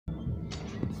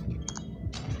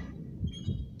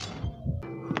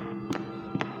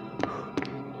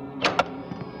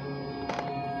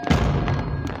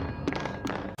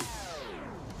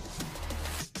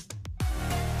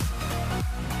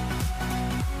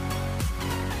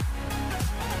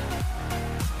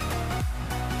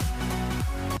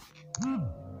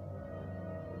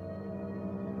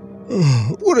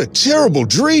What a terrible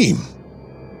dream!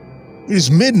 It is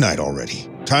midnight already.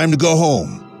 Time to go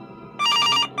home.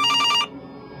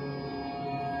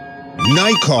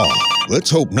 Night call. Let's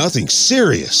hope nothing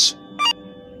serious.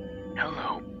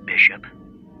 Hello, Bishop.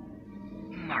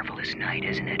 Marvelous night,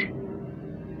 isn't it?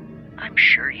 I'm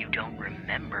sure you don't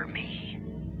remember me.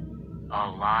 A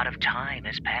lot of time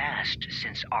has passed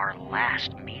since our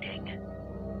last meeting.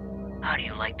 How do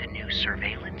you like the new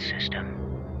surveillance system?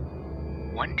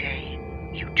 One day,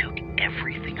 you took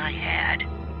everything I had,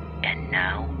 and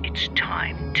now it's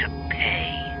time to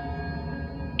pay.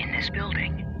 In this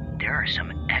building, there are some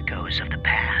echoes of the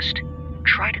past.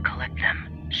 Try to collect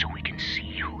them so we can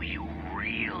see who you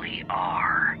really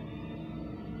are.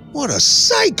 What a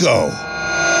psycho!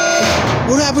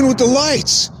 What happened with the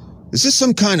lights? Is this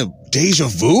some kind of deja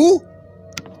vu?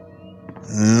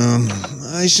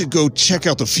 I should go check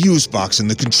out the fuse box in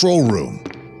the control room.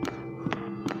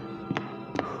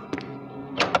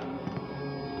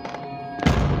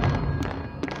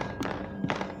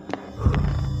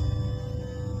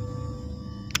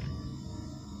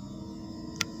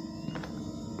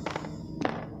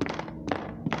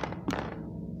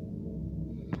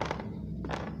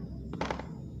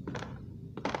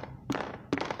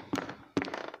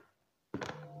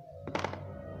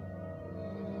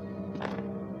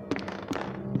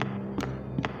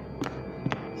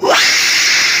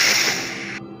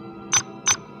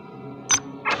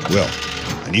 Well,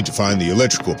 I need to find the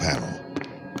electrical panel.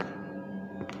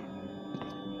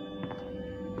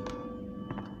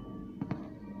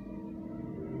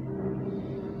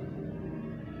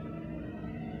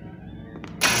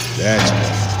 That's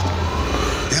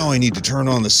better. Now I need to turn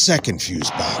on the second fuse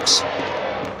box.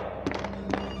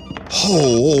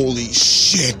 Holy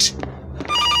shit!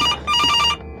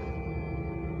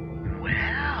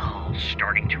 Well,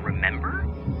 starting to remember?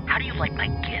 How do you like my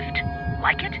gift?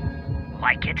 Like it?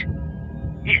 Like it?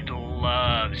 It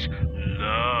loves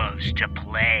to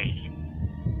play.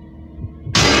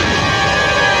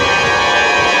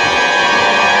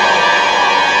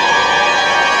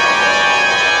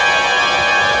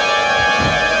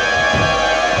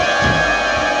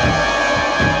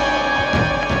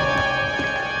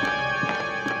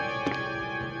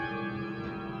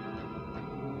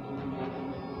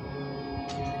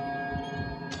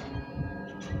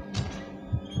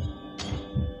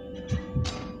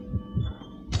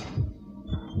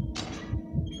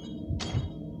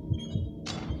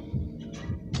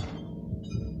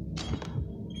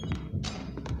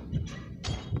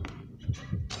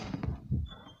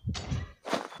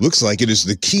 Looks like it is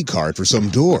the key card for some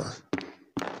door.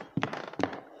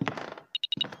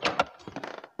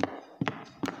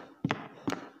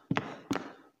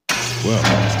 Well,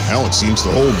 now it seems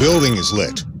the whole building is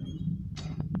lit.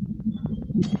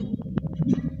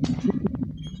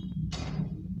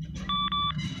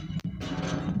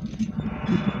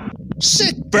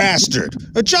 Sick bastard!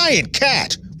 A giant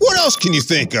cat! What else can you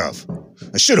think of?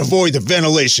 I should avoid the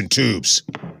ventilation tubes.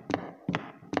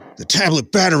 The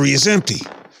tablet battery is empty.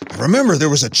 I remember there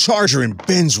was a charger in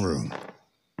Ben's room.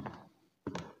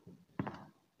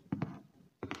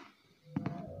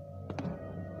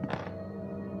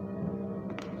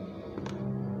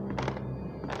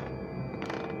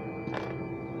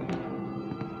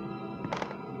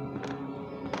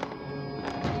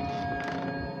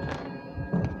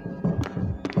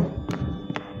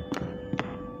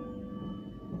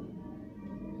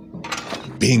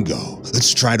 Bingo.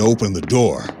 Let's try to open the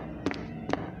door.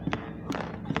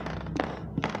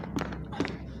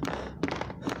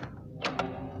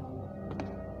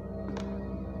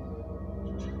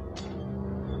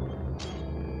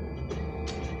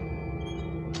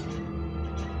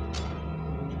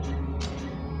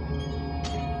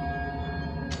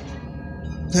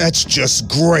 That's just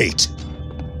great.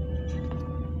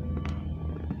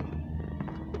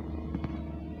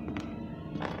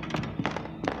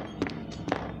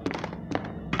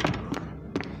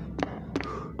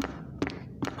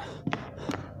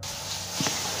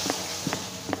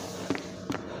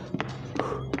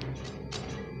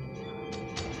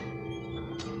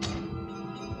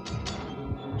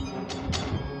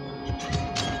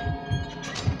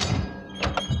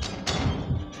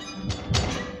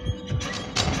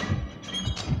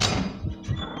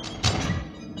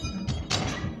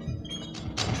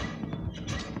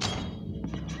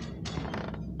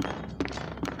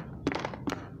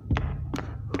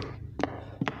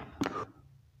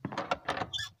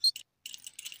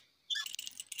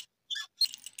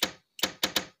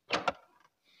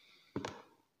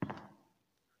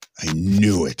 I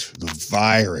knew it. The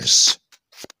virus.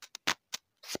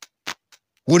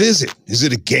 What is it? Is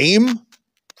it a game?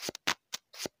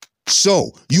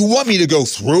 So, you want me to go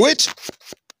through it?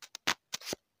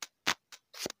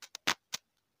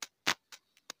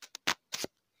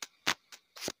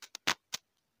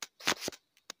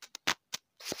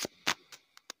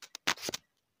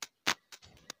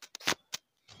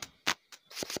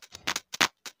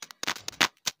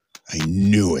 I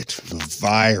knew it. The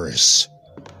virus.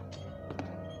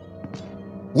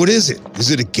 What is it?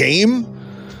 Is it a game?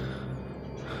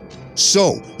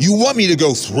 So, you want me to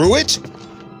go through it?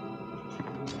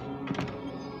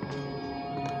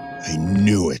 I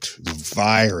knew it. The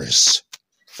virus.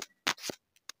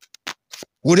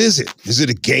 What is it? Is it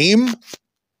a game?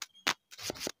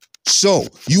 So,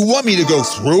 you want me to go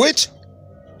through it?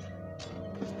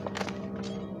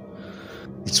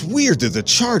 It's weird that the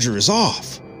charger is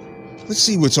off. Let's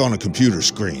see what's on a computer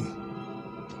screen.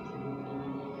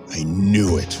 I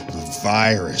knew it. The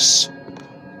virus.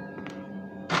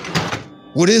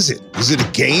 What is it? Is it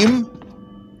a game?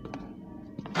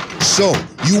 So,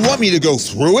 you want me to go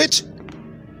through it?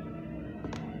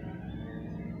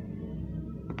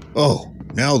 Oh,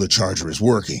 now the charger is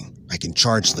working. I can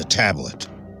charge the tablet.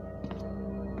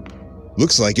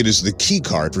 Looks like it is the key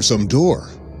card for some door.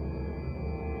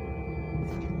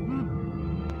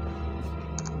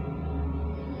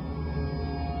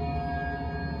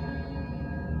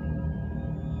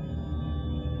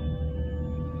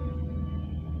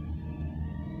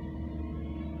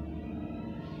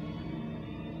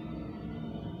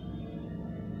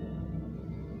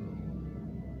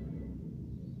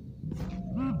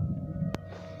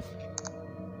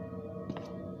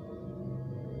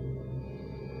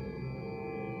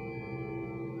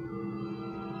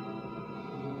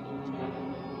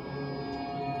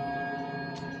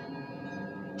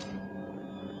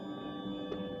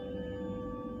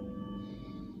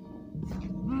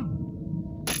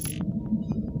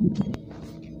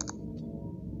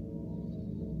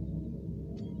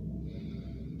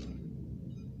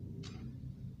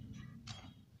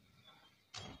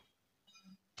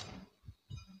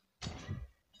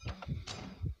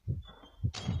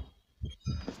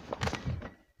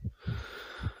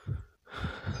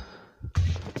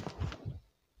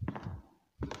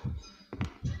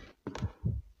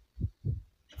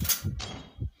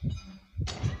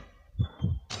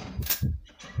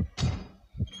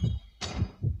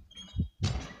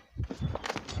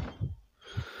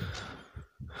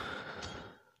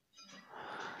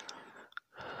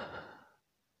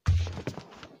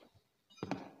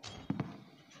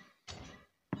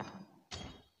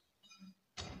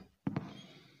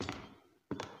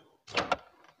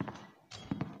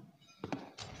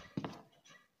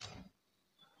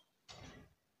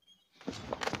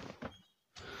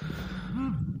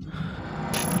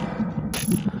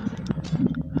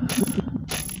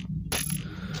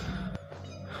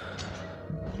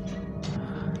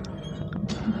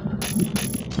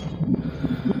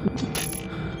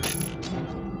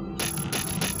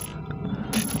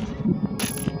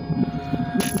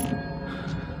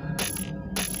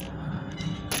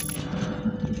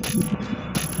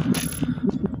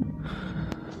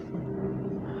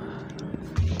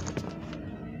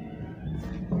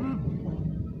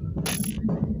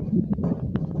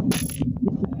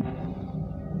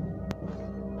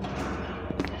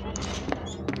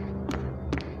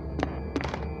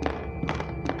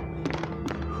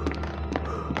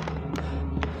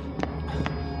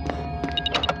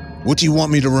 What do you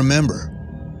want me to remember?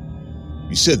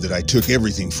 You said that I took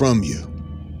everything from you.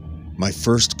 My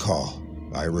first call,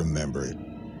 I remember it.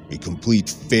 A complete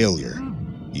failure,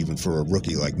 even for a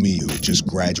rookie like me who had just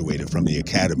graduated from the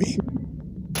academy.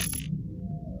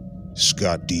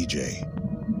 Scott DJ.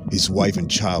 His wife and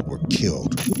child were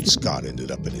killed. Scott ended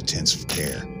up in intensive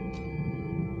care.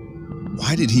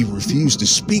 Why did he refuse to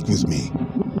speak with me?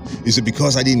 Is it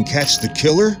because I didn't catch the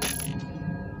killer?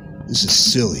 This is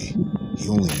silly. He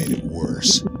only made it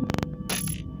worse.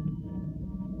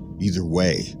 Either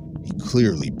way, he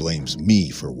clearly blames me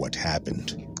for what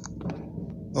happened.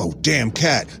 Oh, damn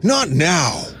cat, not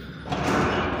now!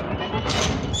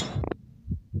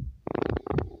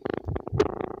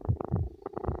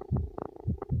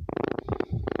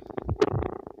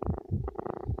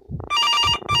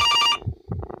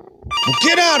 Well,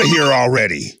 get out of here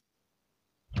already!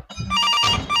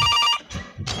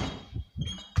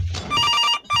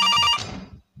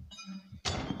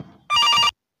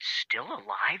 Still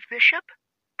alive, Bishop?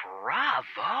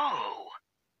 Bravo!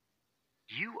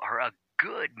 You are a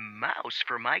good mouse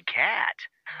for my cat.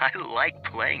 I like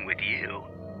playing with you.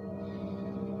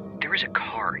 There is a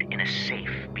card in a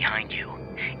safe behind you.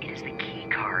 It is the key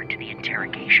card to the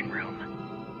interrogation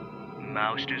room.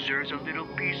 mouse deserves a little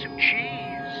piece of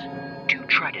cheese. Do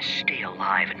try to stay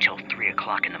alive until 3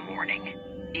 o'clock in the morning.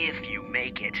 If you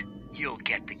make it, you'll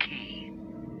get the key.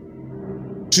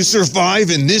 To survive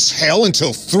in this hell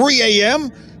until 3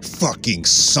 a.m.? Fucking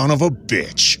son of a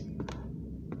bitch.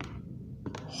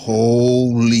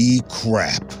 Holy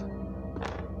crap.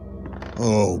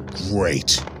 Oh,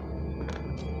 great.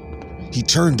 He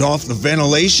turned off the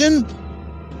ventilation?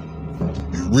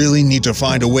 We really need to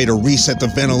find a way to reset the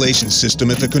ventilation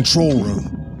system at the control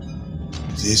room.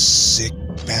 This sick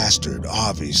bastard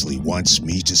obviously wants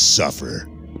me to suffer.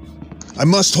 I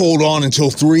must hold on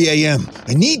until 3 a.m.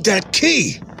 I need that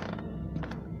key!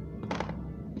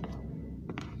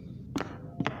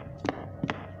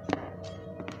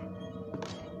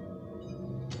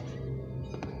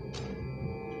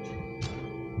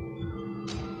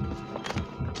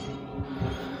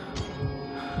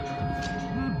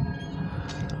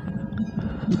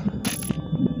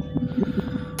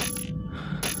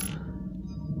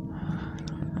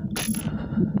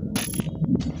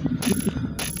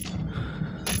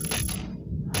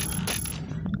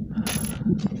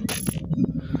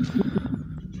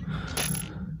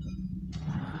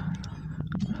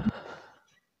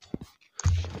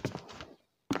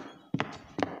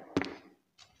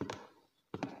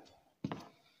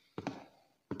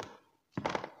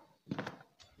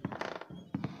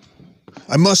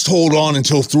 I must hold on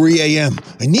until 3 a.m.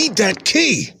 I need that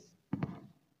key!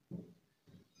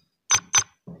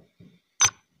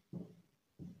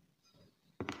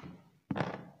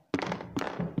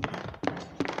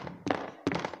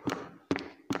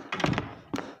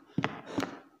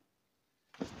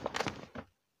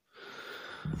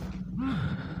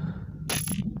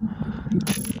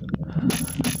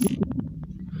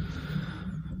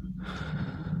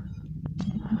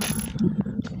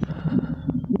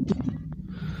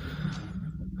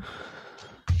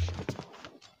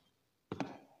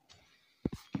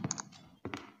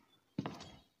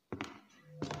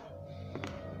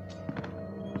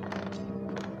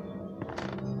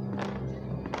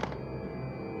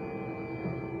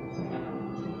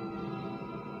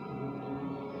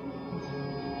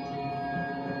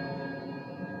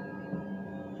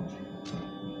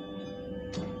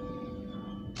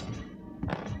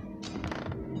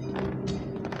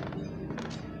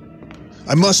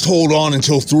 I must hold on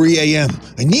until 3 a.m.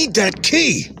 I need that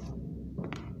key!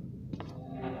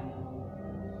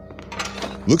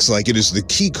 Looks like it is the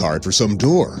key card for some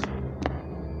door.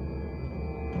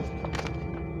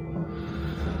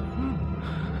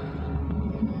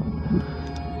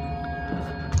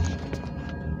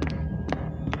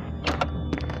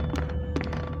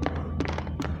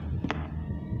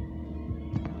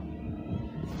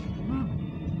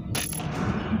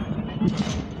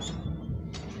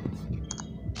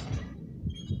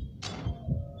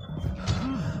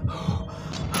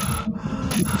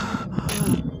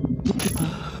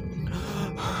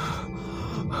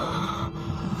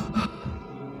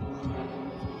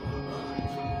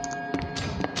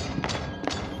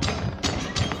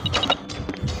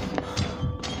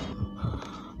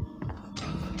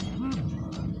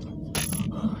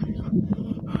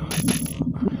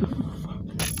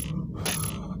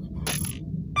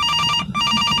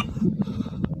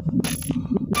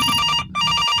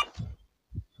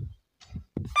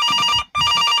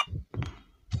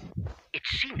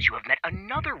 You have met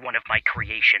another one of my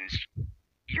creations.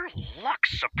 Your luck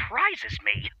surprises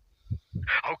me.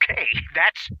 Okay,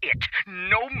 that's it.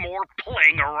 No more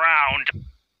playing around.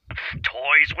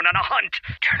 Toys went on a hunt.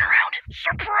 Turn around.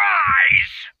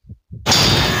 Surprise!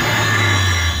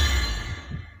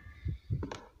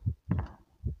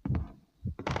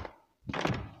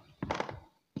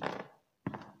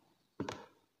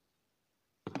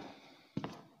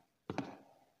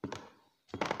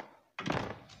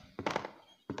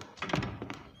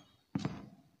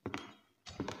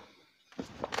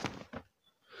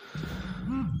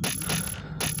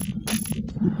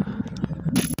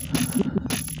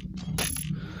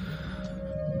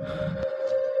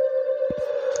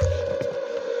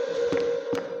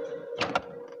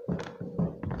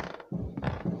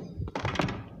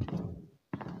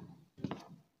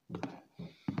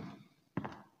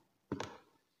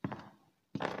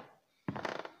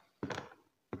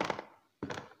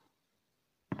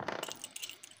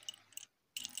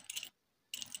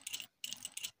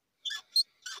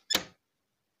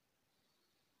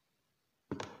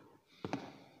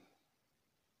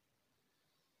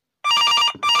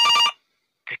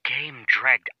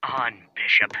 Dragged on,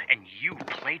 Bishop, and you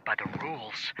played by the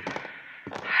rules.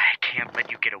 I can't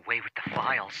let you get away with the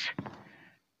files.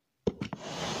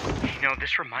 You know,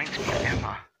 this reminds me of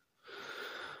Emma.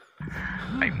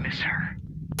 I miss her.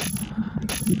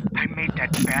 I made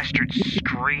that bastard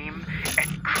scream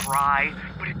and cry,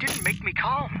 but it didn't make me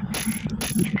calm.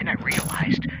 And then I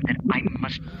realized that I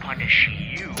must punish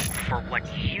you for what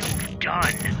you've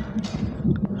done.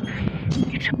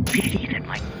 It's a pity that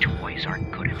my toys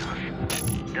aren't good enough.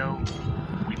 Though,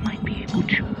 we might be able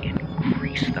to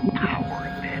increase the power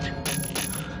a bit.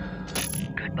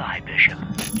 Goodbye, Bishop.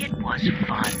 It was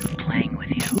fun playing with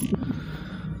you.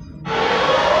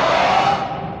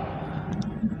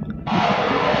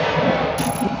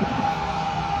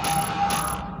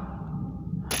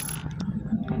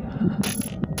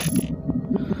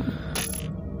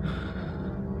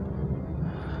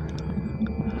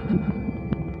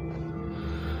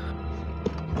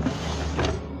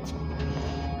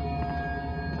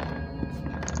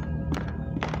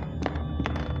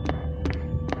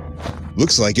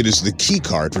 Looks like it is the key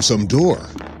card for some door.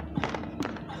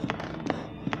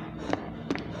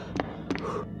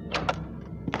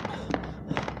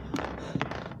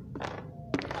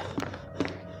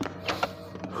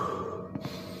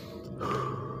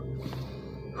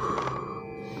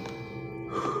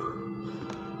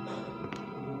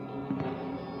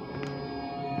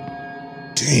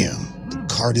 Damn, the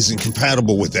card isn't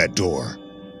compatible with that door.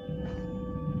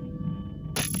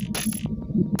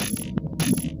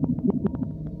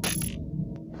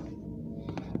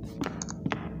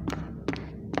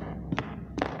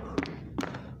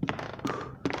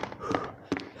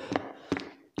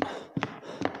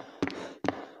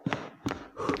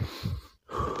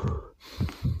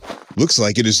 Looks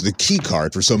like it is the key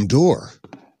card for some door.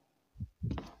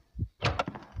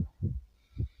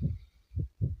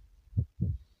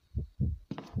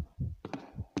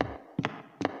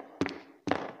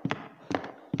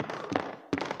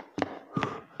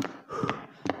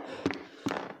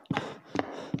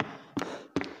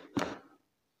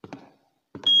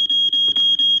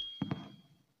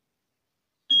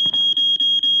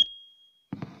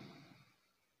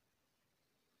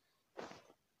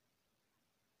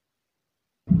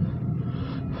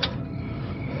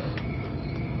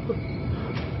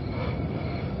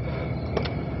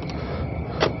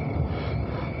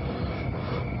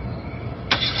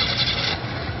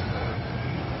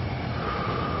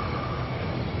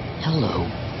 Hello,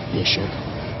 Bishop.